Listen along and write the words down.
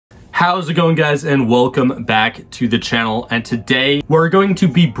How's it going, guys, and welcome back to the channel. And today we're going to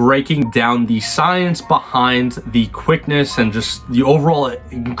be breaking down the science behind the quickness and just the overall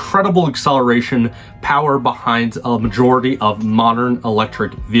incredible acceleration power behind a majority of modern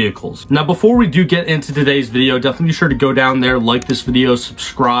electric vehicles. Now, before we do get into today's video, definitely be sure to go down there, like this video,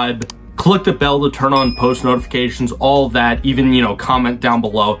 subscribe, click the bell to turn on post notifications, all that, even, comment down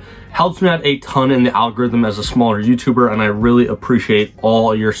below. Helps me out a ton in the algorithm as a smaller YouTuber, and I really appreciate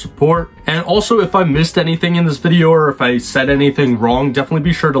all your support. And also, if I missed anything in this video or if I said anything wrong, definitely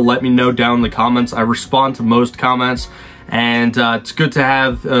be sure to let me know down in the comments. I respond to most comments, and it's good to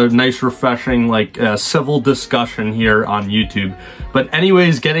have a nice, refreshing, civil discussion here on YouTube. But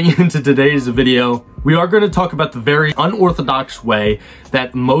anyways, getting into today's video, we are going to talk about the very unorthodox way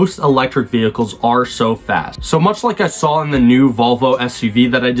that most electric vehicles are so fast. So much like I saw in the new Volvo SUV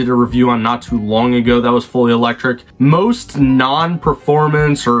that I did a review on not too long ago that was fully electric, most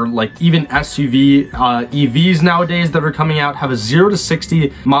non-performance or even SUV EVs nowadays that are coming out have a 0 to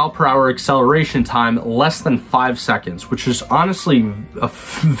 60 mile per hour acceleration time less than 5 seconds, which is honestly a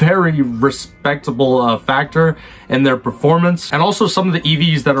very respectable factor in their performance. And also some of the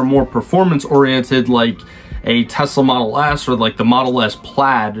EVs that are more performance oriented, like a Tesla Model S or the Model S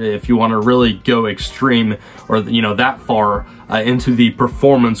Plaid, if you want to really go extreme or that far into the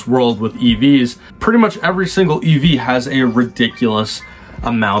performance world with EVs, pretty much every single EV has a ridiculous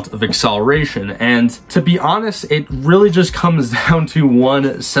amount of acceleration. And to be honest, it really just comes down to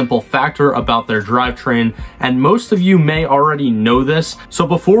one simple factor about their drivetrain, and most of you may already know this. So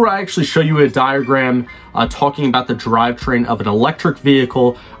before I actually show you a diagram talking about the drivetrain of an electric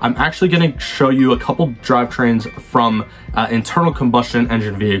vehicle, I'm actually going to show you a couple drivetrains from internal combustion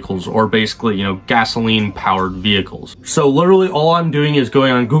engine vehicles, or basically, gasoline powered vehicles. So literally all I'm doing is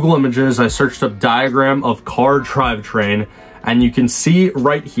going on Google Images, I searched up diagram of car drivetrain, and you can see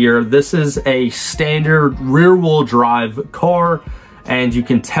right here, this is a standard rear-wheel drive car, and you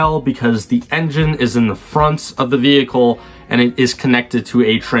can tell because the engine is in the front of the vehicle and it is connected to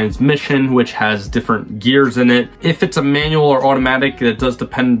a transmission which has different gears in it. If it's a manual or automatic, it does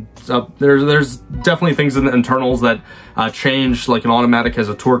depend. There's definitely things in the internals that change, like an automatic has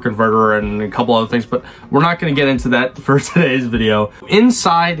a torque converter and a couple other things, but we're not going to get into that for today's video.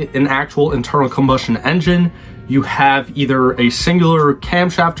 Inside an actual internal combustion engine, you have either a singular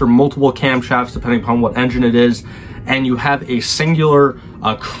camshaft or multiple camshafts, depending upon what engine it is, and you have a singular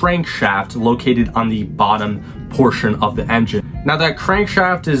crankshaft located on the bottom portion of the engine. Now, that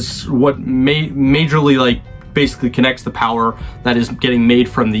crankshaft is what majorly basically connects the power that is getting made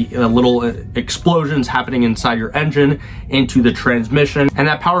from the little explosions happening inside your engine into the transmission, and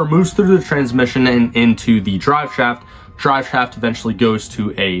that power moves through the transmission and into the drive shaft. Drive shaft eventually goes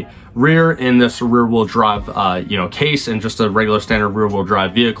to a rear in this rear-wheel drive case in just a regular standard rear-wheel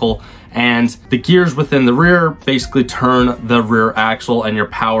drive vehicle, and the gears within the rear basically turn the rear axle, and your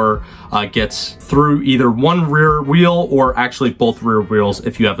power gets through either one rear wheel or actually both rear wheels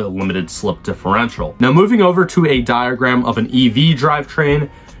if you have a limited slip differential. Now, moving over to a diagram of an EV drivetrain,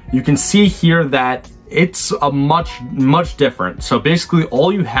 you can see here that it's a much different. So basically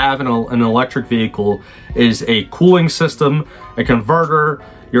all you have in an electric vehicle is a cooling system, a converter,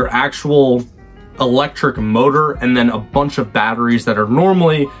 your actual electric motor, and then a bunch of batteries that are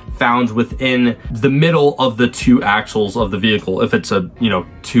normally found within the middle of the two axles of the vehicle, if it's a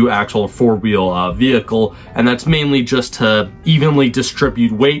two-axle four-wheel vehicle. And that's mainly just to evenly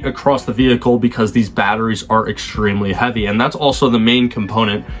distribute weight across the vehicle because these batteries are extremely heavy. And that's also the main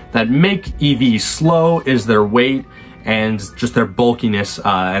component that make EVs slow, is their weight and just their bulkiness,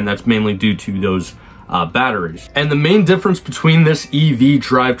 and that's mainly due to those batteries. And the main difference between this EV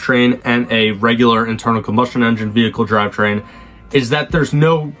drivetrain and a regular internal combustion engine vehicle drivetrain is that there's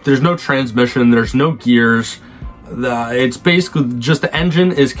no transmission, there's no gears. It's basically just the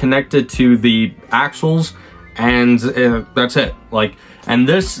engine is connected to the axles, and that's it. And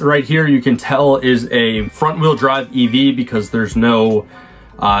this right here, you can tell, is a front-wheel drive EV because there's no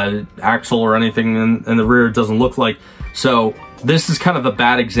axle or anything in the rear. It doesn't look like. So this is kind of a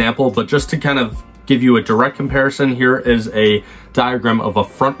bad example, but just to kind of give you a direct comparison, here is a diagram of a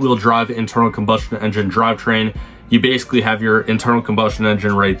front-wheel drive internal combustion engine drivetrain. You basically have your internal combustion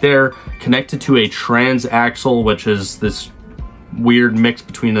engine right there connected to a transaxle, which is this weird mix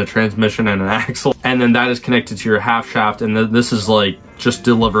between a transmission and an axle, and then that is connected to your half shaft, and this is just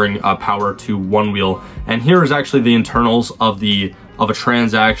delivering power to one wheel. And here is actually the internals of a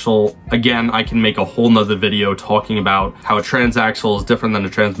transaxle. Again, I can make a whole nother video talking about how a transaxle is different than a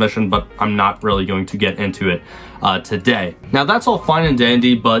transmission, but I'm not really going to get into it today. Now, that's all fine and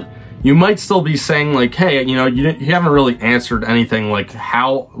dandy, but you might still be saying like, hey, you know, you haven't really answered anything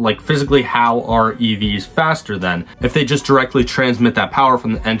like physically how are EVs faster then if they just directly transmit that power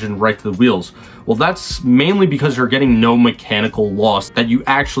from the engine right to the wheels? Well, that's mainly because you're getting no mechanical loss that you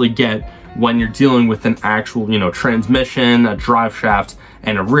actually get when you're dealing with an actual, you know, transmission, a drive shaft,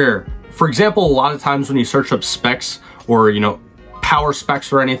 and a rear. For example, a lot of times when you search up specs or, you know, power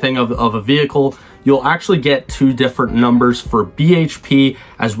specs or anything of a vehicle, you'll actually get two different numbers for BHP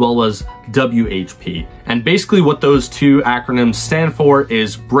as well as WHP. And basically what those two acronyms stand for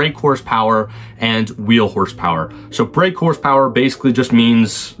is brake horsepower and wheel horsepower. So brake horsepower basically just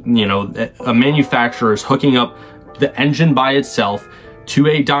means, you know, a manufacturer is hooking up the engine by itself to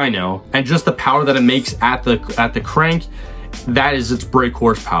a dyno, and just the power that it makes at the crank, that is its brake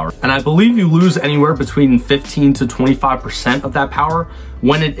horsepower. And I believe you lose anywhere between 15 to 25% of that power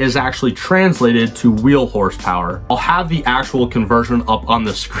when it is actually translated to wheel horsepower. I'll have the actual conversion up on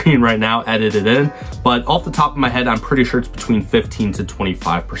the screen right now, edited in, but off the top of my head, I'm pretty sure it's between 15 to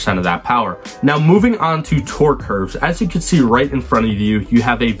 25% of that power. Now, moving on to torque curves, as you can see right in front of you, you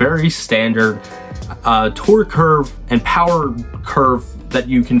have a very standard torque curve and power curve that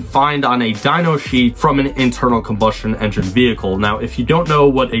you can find on a dyno sheet from an internal combustion engine vehicle. Now, if you don't know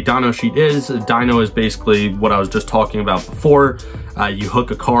what a dyno sheet is, a dyno is basically what I was just talking about before. You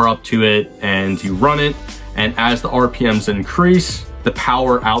hook a car up to it and you run it, and as the RPMs increase, the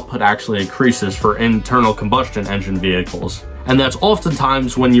power output actually increases for internal combustion engine vehicles. And that's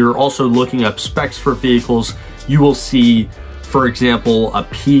oftentimes when you're also looking up specs for vehicles, you will see, for example, a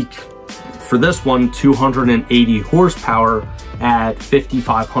peak for this one, 280 horsepower at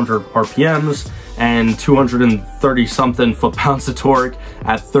 5,500 RPMs and 230 something foot-pounds of torque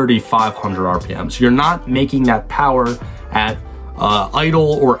at 3,500 RPMs. You're not making that power at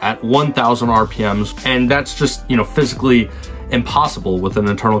idle or at 1,000 RPMs, and that's just, you know, physically impossible with an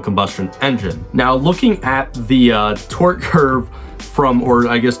internal combustion engine. Now, looking at the torque curve from, or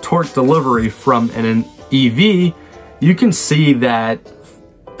I guess torque delivery from an EV, you can see that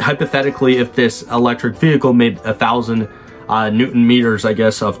hypothetically, if this electric vehicle made 1,000 Newton meters, I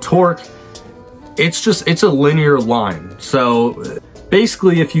guess, of torque, it's a linear line. So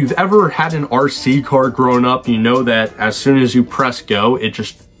basically, if you've ever had an RC car growing up, you know that as soon as you press go,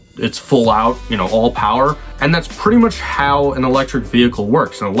 it's full out, you know, all power. And that's pretty much how an electric vehicle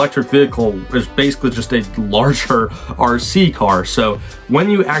works. An electric vehicle is basically just a larger RC car. So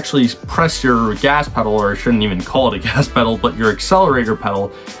when you actually press your gas pedal, or I shouldn't even call it a gas pedal, but your accelerator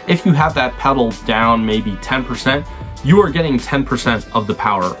pedal, if you have that pedal down maybe 10%, you are getting 10% of the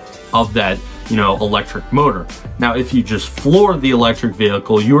power of that, you know, electric motor. Now, if you just floor the electric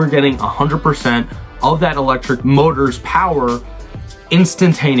vehicle, you are getting 100% of that electric motor's power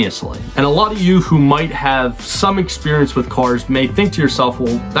instantaneously. And a lot of you who might have some experience with cars may think to yourself,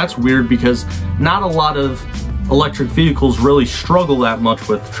 well, that's weird because not a lot of electric vehicles really struggle that much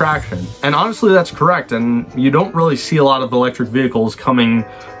with traction. And honestly, that's correct. And you don't really see a lot of electric vehicles coming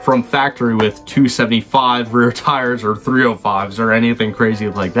from factory with 275 rear tires or 305s or anything crazy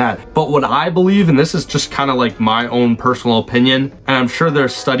like that. But what I believe, and this is just kind of like my own personal opinion, and I'm sure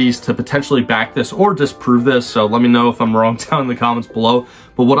there's studies to potentially back this or disprove this, so let me know if I'm wrong down in the comments below.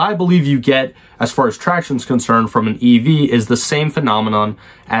 But what I believe you get as far as traction is concerned from an EV is the same phenomenon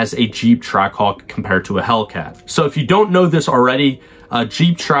as a Jeep Trackhawk compared to a Hellcat. So if you don't know this already, a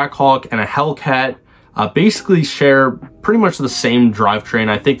Jeep Trackhawk and a Hellcat basically share pretty much the same drivetrain.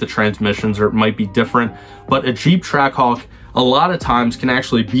 I think the transmissions might be different, but a Jeep Trackhawk a lot of times can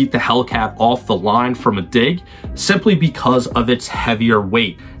actually beat the Hellcat off the line from a dig simply because of its heavier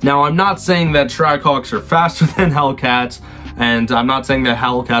weight. Now, I'm not saying that Trackhawks are faster than Hellcats, and I'm not saying that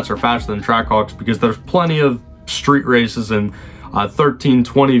Hellcats are faster than Trackhawks, because there's plenty of street races and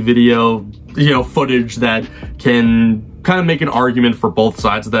 1320 video, you know, footage that can kind of make an argument for both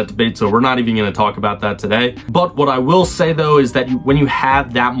sides of that debate, so we're not even going to talk about that today. But what I will say though is that when you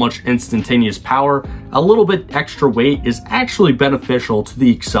have that much instantaneous power, a little bit extra weight is actually beneficial to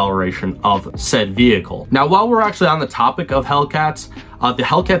the acceleration of said vehicle. Now, while we're actually on the topic of Hellcats, the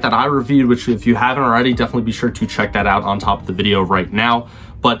Hellcat that I reviewed, which if you haven't already, definitely be sure to check that out on top of the video right now.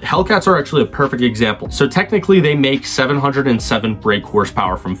 But Hellcats are actually a perfect example. So technically they make 707 brake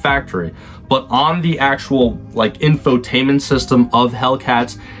horsepower from factory, but on the actual like infotainment system of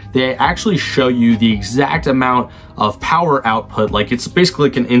Hellcats, they actually show you the exact amount of power output. Like it's basically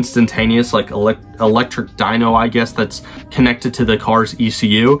like an instantaneous like electric dyno, I guess, that's connected to the car's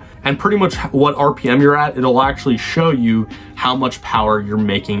ECU, and pretty much what RPM you're at, it'll actually show you how much power you're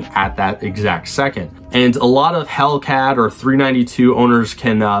making at that exact second. And a lot of Hellcat or 392 owners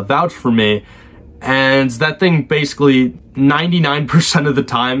can vouch for me. And that thing basically 99% of the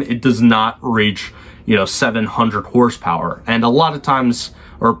time, it does not reach, 700 horsepower. And a lot of times,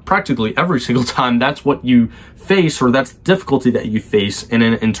 or practically every single time, that's what you face, or that's the difficulty that you face in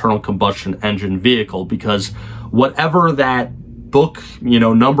an internal combustion engine vehicle, because whatever that book,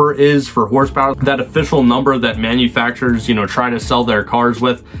 number is for horsepower, that official number that manufacturers, try to sell their cars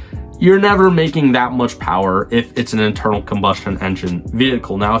with, you're never making that much power if it's an internal combustion engine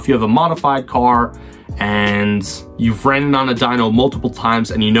vehicle. Now, if you have a modified car and you've ran it on a dyno multiple times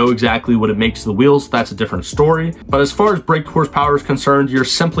and you know exactly what it makes to the wheels, that's a different story. But as far as brake horsepower is concerned, you're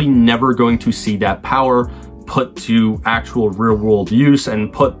simply never going to see that power put to actual real world use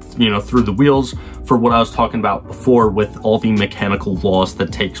and put, through the wheels for what I was talking about before with all the mechanical loss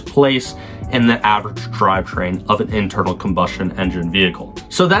that takes place in the average drivetrain of an internal combustion engine vehicle.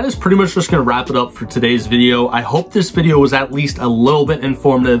 So that is pretty much just gonna wrap it up for today's video. I hope this video was at least a little bit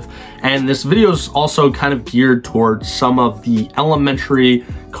informative, and this video is also kind of geared towards some of the elementary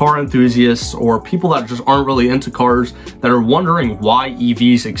car enthusiasts or people that just aren't really into cars that are wondering why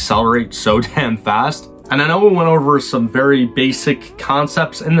EVs accelerate so damn fast. And I know we went over some very basic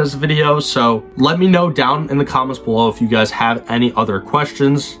concepts in this video, so let me know down in the comments below if you guys have any other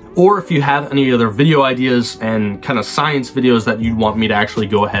questions, or if you have any other video ideas and kind of science videos that you'd want me to actually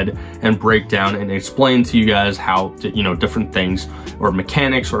go ahead and break down and explain to you guys how, different things or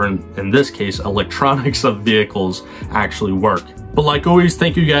mechanics, or in this case, electronics of vehicles actually work. But like always,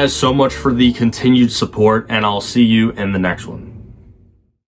 thank you guys so much for the continued support, and I'll see you in the next one.